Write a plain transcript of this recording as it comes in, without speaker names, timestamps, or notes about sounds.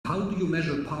you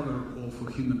measure power of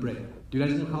a human brain? Do you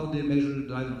guys know how they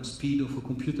measure, I don't know, speed of a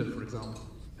computer, for example?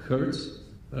 Hertz,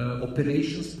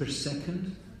 operations per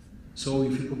second. So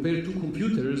if you compare two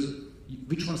computers,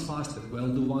 which one's faster? Well,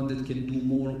 the one that can do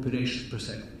more operations per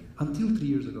second. Until 3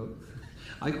 years ago,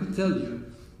 I could tell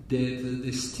you that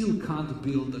they still can't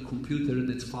build a computer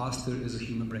that's faster as a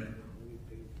human brain.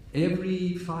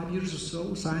 Every 5 years or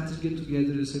so, scientists get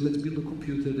together and say, let's build a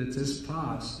computer that's as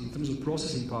fast in terms of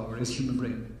processing power as human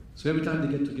brain. So every time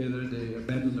they get together, they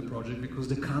abandon the project because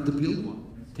they can't build one.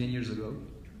 10 years ago,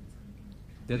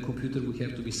 that computer would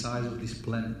have to be the size of this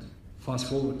planet. Fast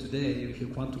forward today, we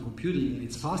have quantum computing and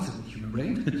it's faster than human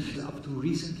brain. Up to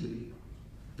recently,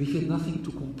 we had nothing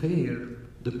to compare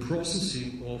the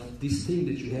processing of this thing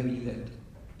that you have in your head.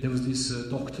 There was this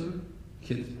doctor,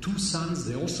 he had 2 sons,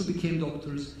 they also became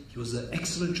doctors. He was an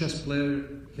excellent chess player,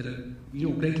 he had a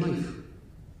great life.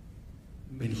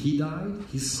 When he died,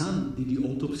 his son did the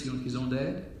autopsy on his own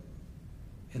dad,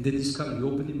 and they discovered, he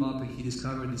opened him up and he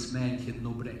discovered this man, he had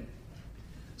no brain.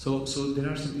 So there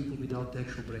are some people without the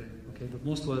actual brain, okay? But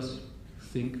most of us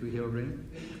think we have a brain.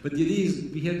 But the idea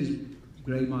is, we have this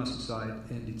gray mass inside,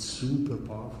 and it's super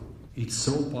powerful. It's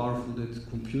so powerful that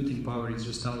computing power is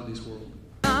just out of this world.